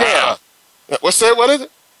 Space Jam. What's that? What is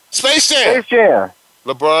it? Space Jam. Space Jam.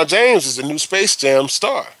 LeBron James is the new Space Jam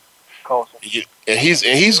star. And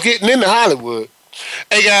he's getting into Hollywood.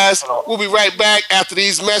 Hey guys, we'll be right back after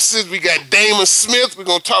these messages. We got Damon Smith. We're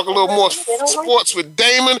gonna talk a little more sports with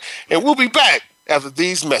Damon, and we'll be back after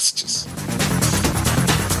these messages.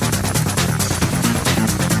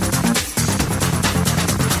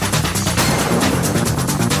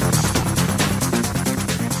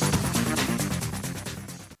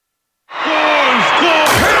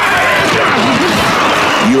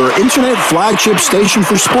 Your internet flagship station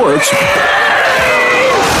for sports.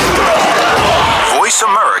 Voice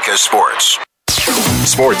America Sports.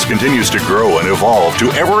 Sports continues to grow and evolve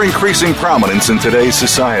to ever-increasing prominence in today's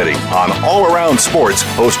society. On All Around Sports,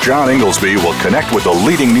 host John Inglesby will connect with the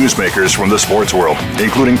leading newsmakers from the sports world,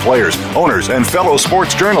 including players, owners, and fellow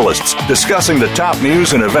sports journalists, discussing the top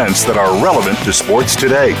news and events that are relevant to sports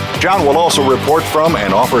today. John will also report from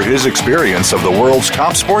and offer his experience of the world's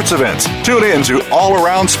top sports events. Tune in to All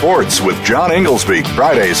Around Sports with John Inglesby,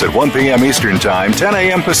 Fridays at 1 p.m. Eastern Time, 10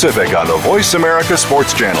 a.m. Pacific on the Voice America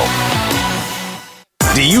Sports Channel.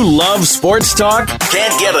 Do you love sports talk?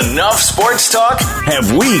 Can't get enough sports talk?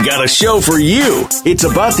 Have we got a show for you? It's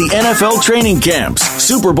about the NFL training camps,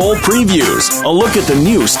 Super Bowl previews, a look at the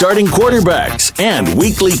new starting quarterbacks, and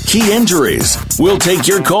weekly key injuries. We'll take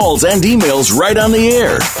your calls and emails right on the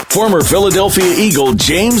air. Former Philadelphia Eagle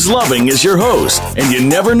James Loving is your host, and you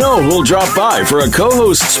never know who'll drop by for a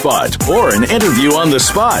co-host spot or an interview on the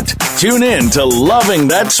spot. Tune in to Loving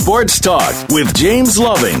That Sports Talk with James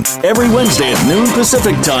Loving every Wednesday at noon Pacific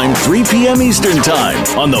Time, 3 p.m. Eastern Time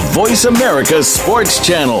on the Voice America Sports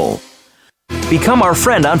Channel. Become our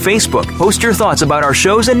friend on Facebook. Post your thoughts about our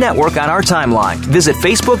shows and network on our timeline. Visit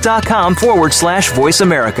Facebook.com/Voice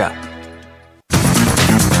America.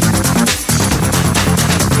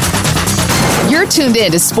 You're tuned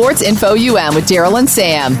in to Sports Info UM with Daryl and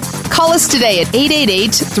Sam. Call us today at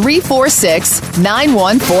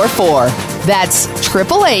 888-346-9144. That's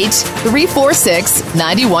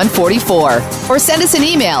 888-346-9144. Or send us an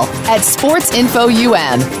email at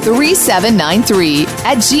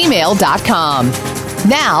sportsinfoum3793@gmail.com.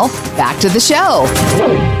 Now, back to the show.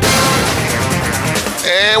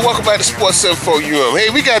 And welcome back to Sports Info UM. Hey,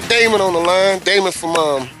 we got Damon on the line. Damon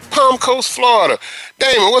from Palm Coast, Florida.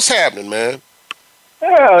 Damon, what's happening, man?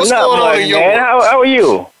 Oh, what's not going much, on in your man. world? How are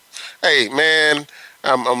you? Hey, man,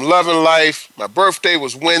 I'm loving life. My birthday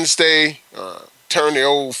was Wednesday. Turned the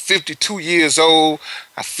old 52 years old.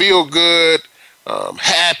 I feel good.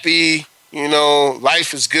 Happy. You know,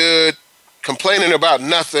 life is good. Complaining about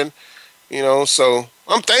nothing. You know, so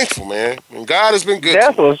I'm thankful, man. And God has been good.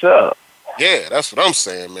 That's what's up. Yeah, that's what I'm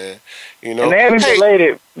saying, man. You know, and happy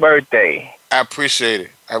belated birthday. I appreciate it.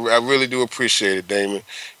 I really do appreciate it, Damon.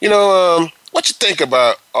 You know, what you think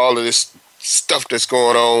about all of this stuff that's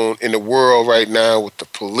going on in the world right now with the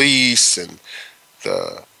police and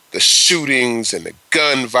the shootings and the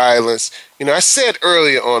gun violence? You know, I said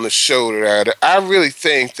earlier on the show that I really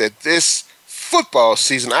think that this football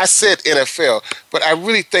season, I said NFL, but I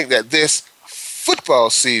really think that this football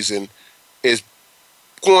season is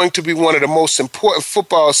going to be one of the most important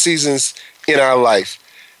football seasons in our life.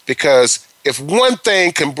 Because if one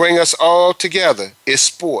thing can bring us all together, it's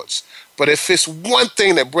sports. But if it's one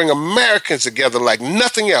thing that brings Americans together like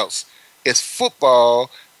nothing else, it's football,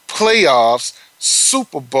 playoffs,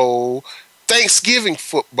 Super Bowl, Thanksgiving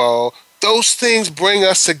football. Those things bring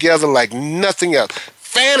us together like nothing else.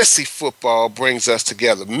 Fantasy football brings us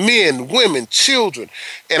together, men, women, children.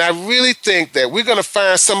 And I really think that we're going to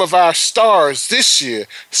find some of our stars this year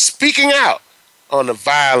speaking out on the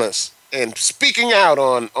violence and speaking out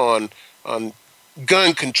on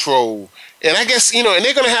gun control. And I guess, you know, and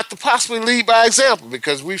they're going to have to possibly lead by example,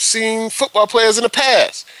 because we've seen football players in the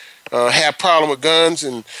past have problem with guns,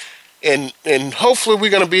 and hopefully we're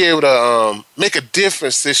going to be able to make a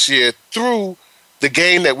difference this year through the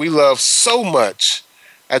game that we love so much.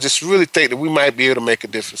 I just really think that we might be able to make a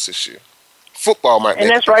difference this year. Football might make a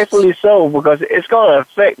difference. And that's rightfully so, because it's going to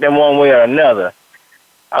affect them one way or another.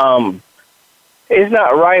 It's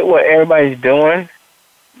not right what everybody's doing,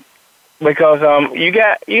 because you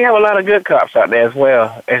have a lot of good cops out there as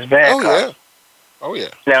well as bad cops. Oh yeah.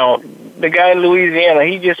 Now, the guy in Louisiana,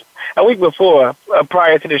 he just a week before,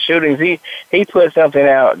 prior to the shootings, he put something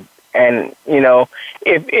out, and you know,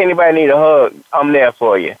 if anybody need a hug, I'm there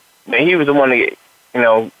for you. But he was the one to get, you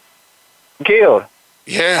know, killed.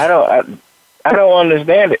 Yeah. I don't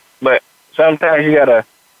understand it, but sometimes you gotta,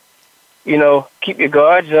 you know, keep your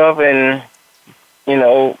guards up and, you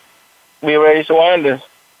know, be ready to surrender.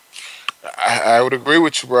 I would agree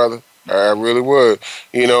with you, brother. I really would.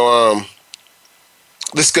 You know,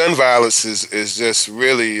 this gun violence is just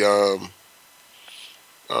really out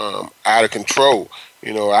of control.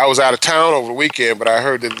 You know, I was out of town over the weekend, but I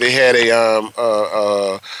heard that they had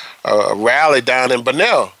a rally down in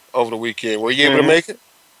Bunnell over the weekend. Were you able to make it?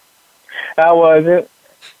 I wasn't.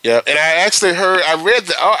 Yeah, and I actually heard. I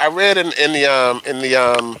read in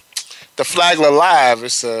the Flagler Live.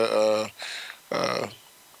 It's a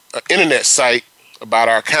internet site about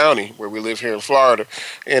our county where we live here in Florida,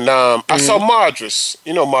 and I saw Madras.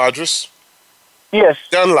 You know Madras? Yes.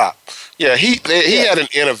 Dunlop. Yeah, he had an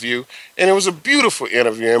interview, and it was a beautiful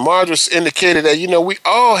interview. And Madras indicated that, you know, we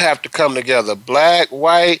all have to come together, black,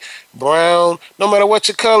 white, brown, no matter what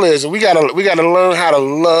your color is, and we gotta learn how to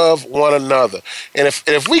love one another. And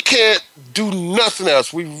if we can't do nothing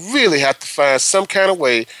else, we really have to find some kind of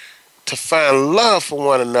way to find love for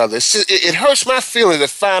one another. It hurts my feelings to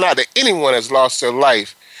find out that anyone has lost their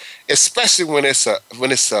life, especially when it's a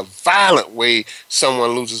violent way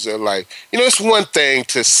someone loses their life. You know, it's one thing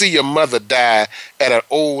to see your mother die at an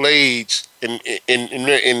old age and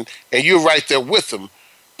you're right there with them,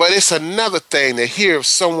 but it's another thing to hear of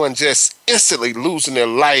someone just instantly losing their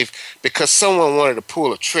life because someone wanted to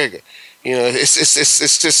pull a trigger. You know, it's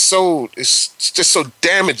just so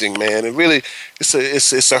damaging, man. It really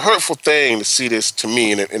it's a hurtful thing to see this to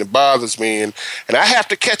me, and it bothers me, and I have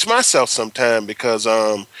to catch myself sometime because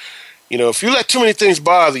you know, if you let too many things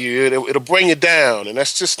bother you, it'll bring you down, and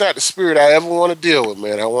that's just not the spirit I ever want to deal with,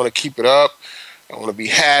 man. I want to keep it up. I want to be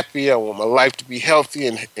happy. I want my life to be healthy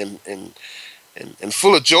and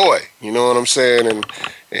full of joy. You know what I'm saying?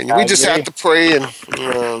 And we just have to pray and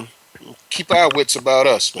keep our wits about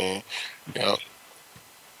us, man. You know.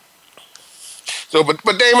 So, but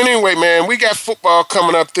Damon, anyway, man, we got football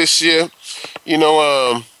coming up this year. You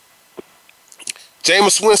know,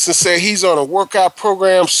 Jameis Winston said he's on a workout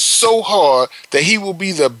program so hard that he will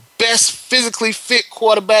be the best physically fit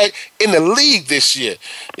quarterback in the league this year.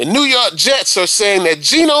 The New York Jets are saying that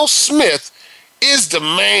Geno Smith is the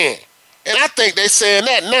man. And I think they're saying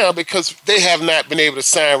that now because they have not been able to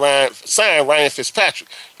sign Ryan Fitzpatrick.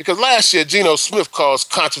 Because last year, Geno Smith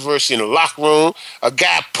caused controversy in the locker room. A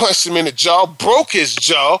guy punched him in the jaw, broke his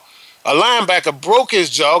jaw. A linebacker broke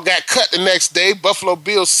his jaw, got cut the next day. Buffalo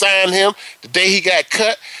Bills signed him the day he got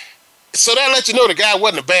cut. So that lets you know the guy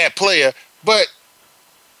wasn't a bad player. But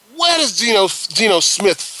where does Geno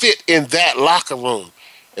Smith fit in that locker room?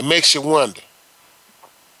 It makes you wonder.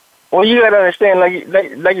 Well, you got to understand,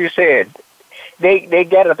 like you said, they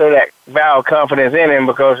got to throw that vow of confidence in him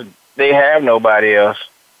because they have nobody else.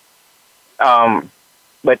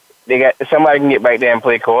 But they got somebody can get back there and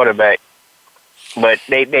play quarterback. But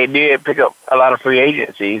they did pick up a lot of free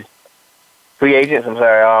agents, to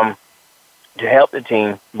help the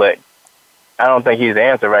team. But I don't think he's the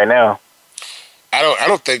answer right now. I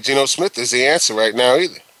don't think Geno Smith is the answer right now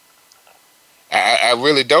either. I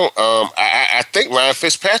really don't. I think Ryan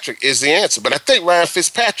Fitzpatrick is the answer, but I think Ryan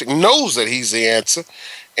Fitzpatrick knows that he's the answer,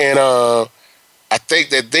 and I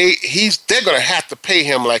think that they're going to have to pay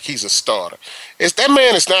him like he's a starter. That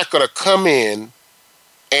man is not going to come in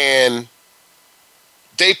and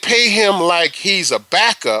they pay him like he's a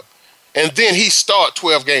backup, and then he start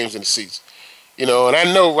 12 games in the season. And I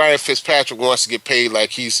know Ryan Fitzpatrick wants to get paid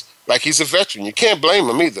like he's a veteran. You can't blame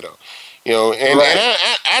him either, though. And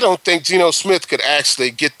I don't think Geno Smith could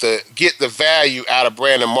actually get the value out of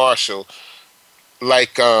Brandon Marshall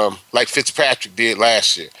like Fitzpatrick did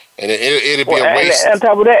last year, and it'd be a waste. And on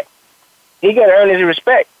top of that, he got to earn his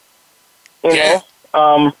respect. You know,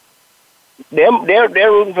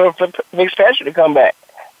 they're rooting for Fitzpatrick to come back.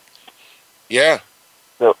 Yeah.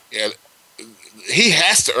 So he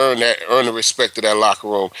has to earn the respect of that locker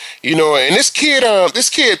room. And this kid.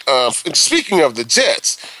 Speaking of the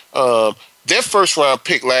Jets. Their first round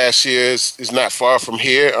pick last year is not far from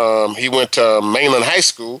here. He went to Mainland High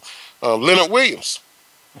School. Leonard Williams,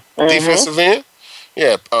 defensive end.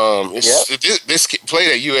 Yeah, this kid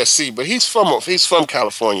played at USC, but he's from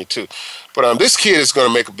California too. But this kid is going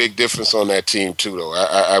to make a big difference on that team too, though.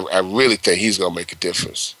 I really think he's going to make a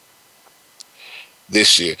difference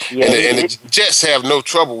this year. Yeah, and the Jets have no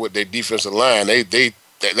trouble with their defensive line.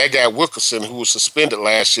 That guy Wilkerson, who was suspended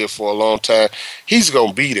last year for a long time, he's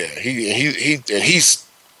gonna be there. He's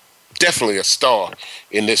definitely a star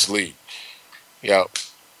in this league. Yeah.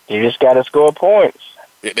 You just gotta score points.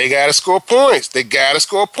 They gotta score points.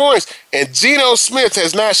 And Geno Smith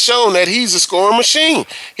has not shown that he's a scoring machine.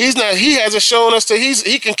 He hasn't shown us that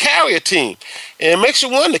he can carry a team. And it makes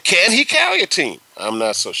you wonder, can he carry a team? I'm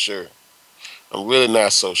not so sure. I'm really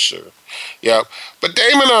not so sure. Yeah. But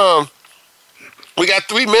Damon, we got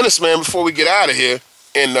 3 minutes, man, before we get out of here.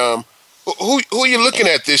 And who are you looking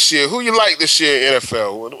at this year? Who you like this year in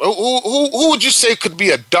NFL? Who would you say could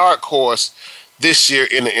be a dark horse this year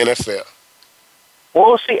in the NFL?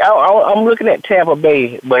 Well, see, I'm looking at Tampa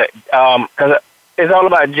Bay, but because it's all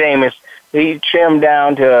about Jameis. He trimmed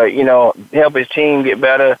down to help his team get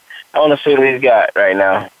better. I want to see what he's got right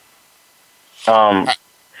now.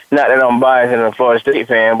 Not that I'm biased and a Florida State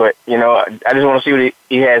fan, but I just want to see what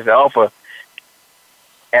he has to offer.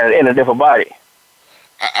 And in a different body.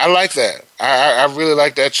 I like that. I really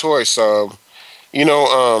like that choice. If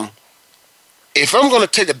I'm going to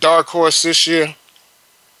take a dark horse this year,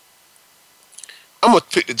 I'm going to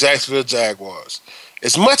pick the Jacksonville Jaguars.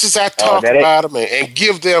 As much as I talk about them and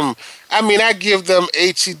give them, I give them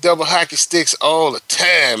HE double hockey sticks all the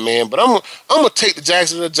time, man. But I'm going to take the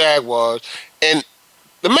Jacksonville Jaguars. And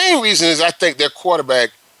the main reason is I think their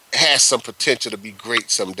quarterback has some potential to be great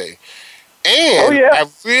someday. And I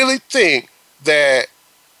really think that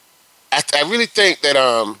the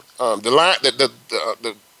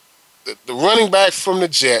running back from the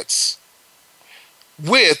Jets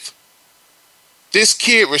with this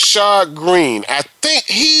kid Rashad Green, I think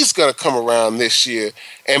he's going to come around this year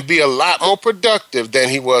and be a lot more productive than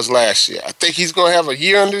he was last year. I think he's going to have a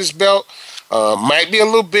year under his belt, might be a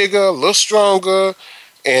little bigger, a little stronger,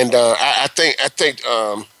 and I think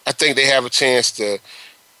they have a chance to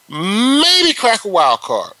maybe crack a wild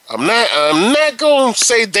card. I'm not going to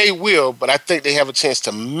say they will, but I think they have a chance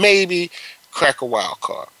to maybe crack a wild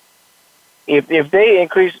card. If they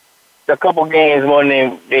increase a couple games more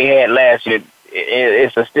than they had last year,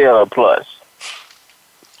 it's still a plus.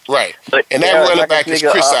 Right. And that running back is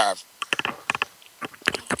Chris Ivory.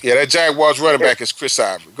 Yeah, that Jaguars running back is Chris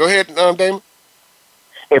Ivory. Go ahead, Damon.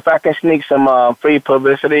 If I can sneak some free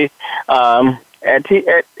publicity, at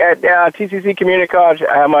TCC Community College,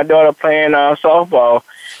 I have my daughter playing softball.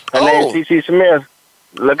 Her name's TC Smith.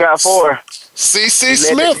 Look out for her. CC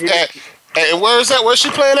Smith. And where is that? Where's she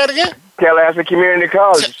playing at again? Tallahassee Community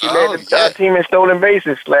College. She led the team in stolen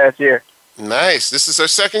bases last year. Nice. This is her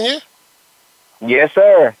second year? Yes,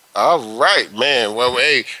 sir. All right, man. Well,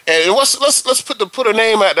 hey, and let's put her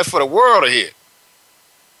name out there for the world to hear.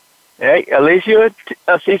 Hey, Alicia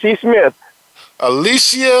CC Smith.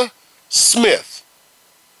 Alicia Smith.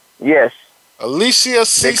 Yes. Alicia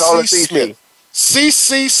CC Smith.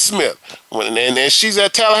 CC Smith. And she's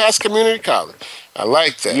at Tallahassee Community College. I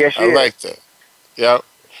like that. Yes, I like that. Yep.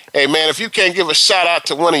 Hey, man, if you can't give a shout out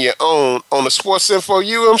to one of your own on the Sports Info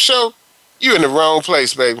UM show, you're in the wrong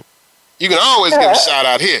place, baby. You can always give a shout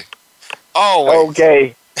out here. Always.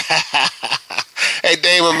 Okay. Hey,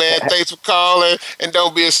 Damon, man, thanks for calling. And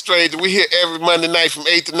don't be a stranger. We here every Monday night from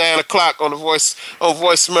 8 to 9 o'clock on Voice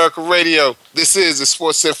America Radio. This is the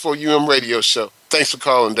Sports Info UM radio show. Thanks for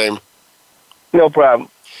calling, Damon. No problem.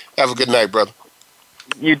 Have a good night, brother.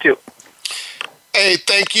 You too. Hey,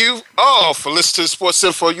 thank you all for listening to the Sports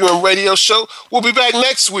Info UM radio show. We'll be back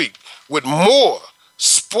next week with more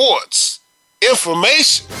sports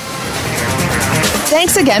information.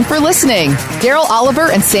 Thanks again for listening. Daryl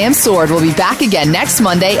Oliver and Sam Sword will be back again next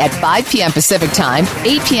Monday at 5 p.m. Pacific Time,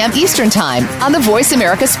 8 p.m. Eastern Time on the Voice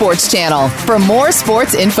America Sports Channel for more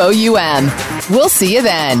Sports Info UM. We'll see you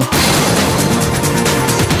then.